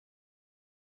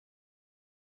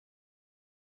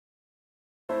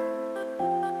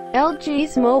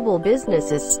LG's mobile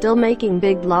business is still making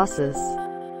big losses.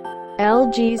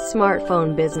 LG's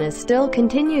smartphone business still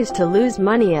continues to lose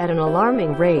money at an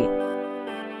alarming rate.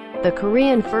 The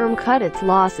Korean firm cut its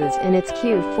losses in its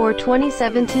Q4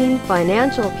 2017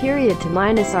 financial period to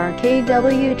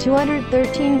 -RKW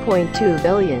 213.2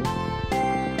 billion.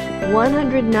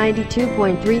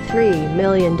 $192.33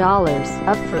 million,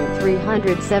 up from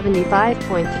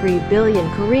 375.3 billion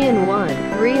Korean won,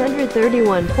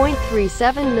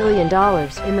 $331.37 million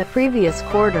in the previous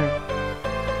quarter.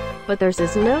 But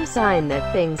there's no sign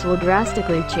that things will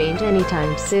drastically change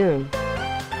anytime soon.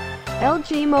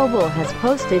 LG Mobile has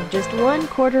posted just one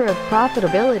quarter of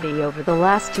profitability over the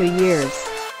last 2 years.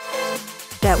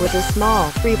 That was a small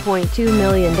 $3.2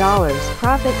 million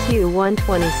profit Q1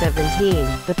 2017,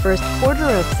 the first quarter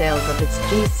of sales of its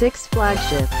G6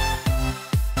 flagship.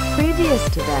 Previous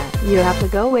to that, you have to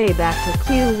go way back to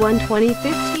Q1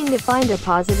 2015 to find a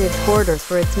positive quarter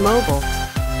for its mobile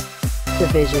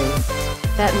division.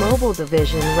 That mobile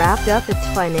division wrapped up its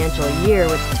financial year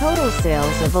with total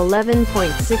sales of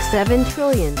 11.67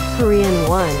 trillion Korean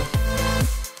won.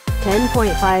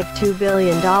 $10.52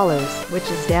 billion, which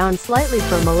is down slightly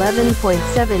from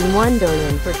 11.71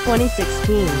 billion for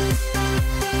 2016.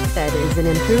 That is an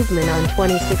improvement on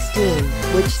 2016,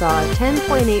 which saw a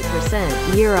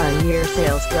 10.8% year-on-year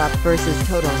sales drop versus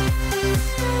total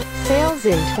sales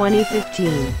in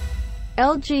 2015.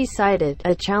 LG cited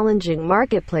a challenging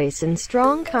marketplace and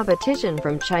strong competition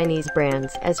from Chinese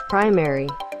brands as primary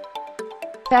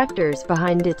factors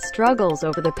behind its struggles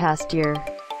over the past year.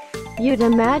 You'd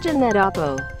imagine that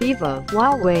Oppo, Vivo,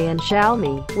 Huawei and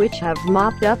Xiaomi, which have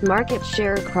mopped up market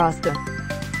share across the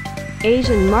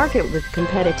Asian market with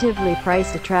competitively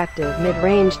priced attractive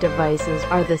mid-range devices,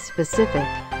 are the specific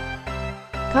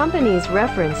companies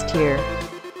referenced here.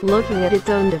 Looking at its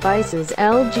own devices,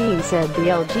 LG said the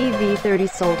LG V30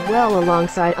 sold well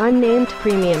alongside unnamed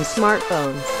premium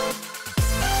smartphones.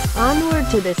 Onward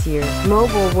to this year's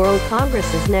Mobile World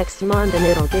Congress is next month, and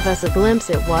it'll give us a glimpse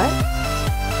at what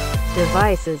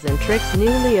devices and tricks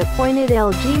newly appointed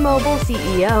LG Mobile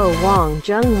CEO Wang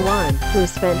Jung-won, who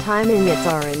spent time in its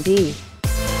R&D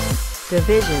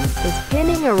division, is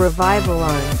pinning a revival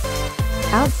on.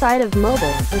 Outside of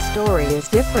mobile, the story is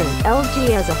different. LG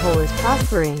as a whole is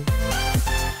prospering.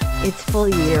 Its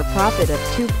full-year profit of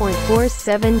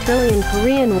 2.47 trillion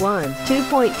Korean won,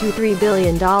 $2.23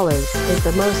 billion, is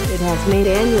the most it has made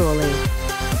annually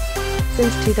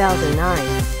since 2009.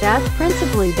 That's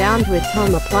principally down to its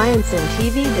home appliance and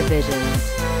TV divisions,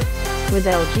 with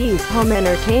LG's home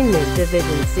entertainment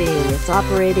division seeing its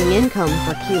operating income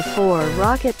for Q4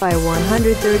 rocket by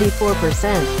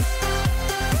 134%.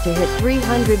 to hit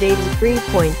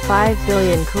 383.5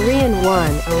 billion Korean won,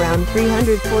 around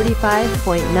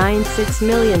 $345.96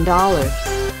 million.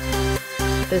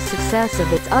 The success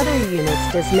of its other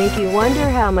units does make you wonder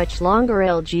how much longer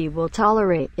LG will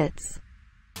tolerate its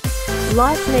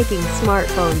loss-making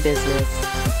smartphone business.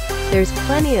 There's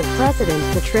plenty of precedent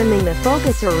to trimming the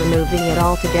focus or removing it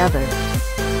altogether.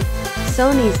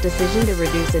 Sony's decision to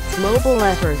reduce its mobile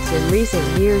efforts in recent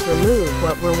years removed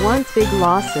what were once big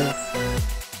losses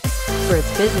for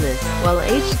its business, while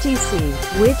HTC,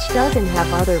 which doesn't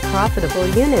have other profitable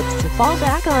units to fall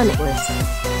back on, was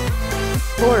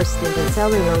forced into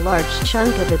selling a large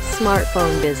chunk of its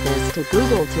smartphone business to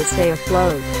Google to stay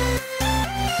afloat.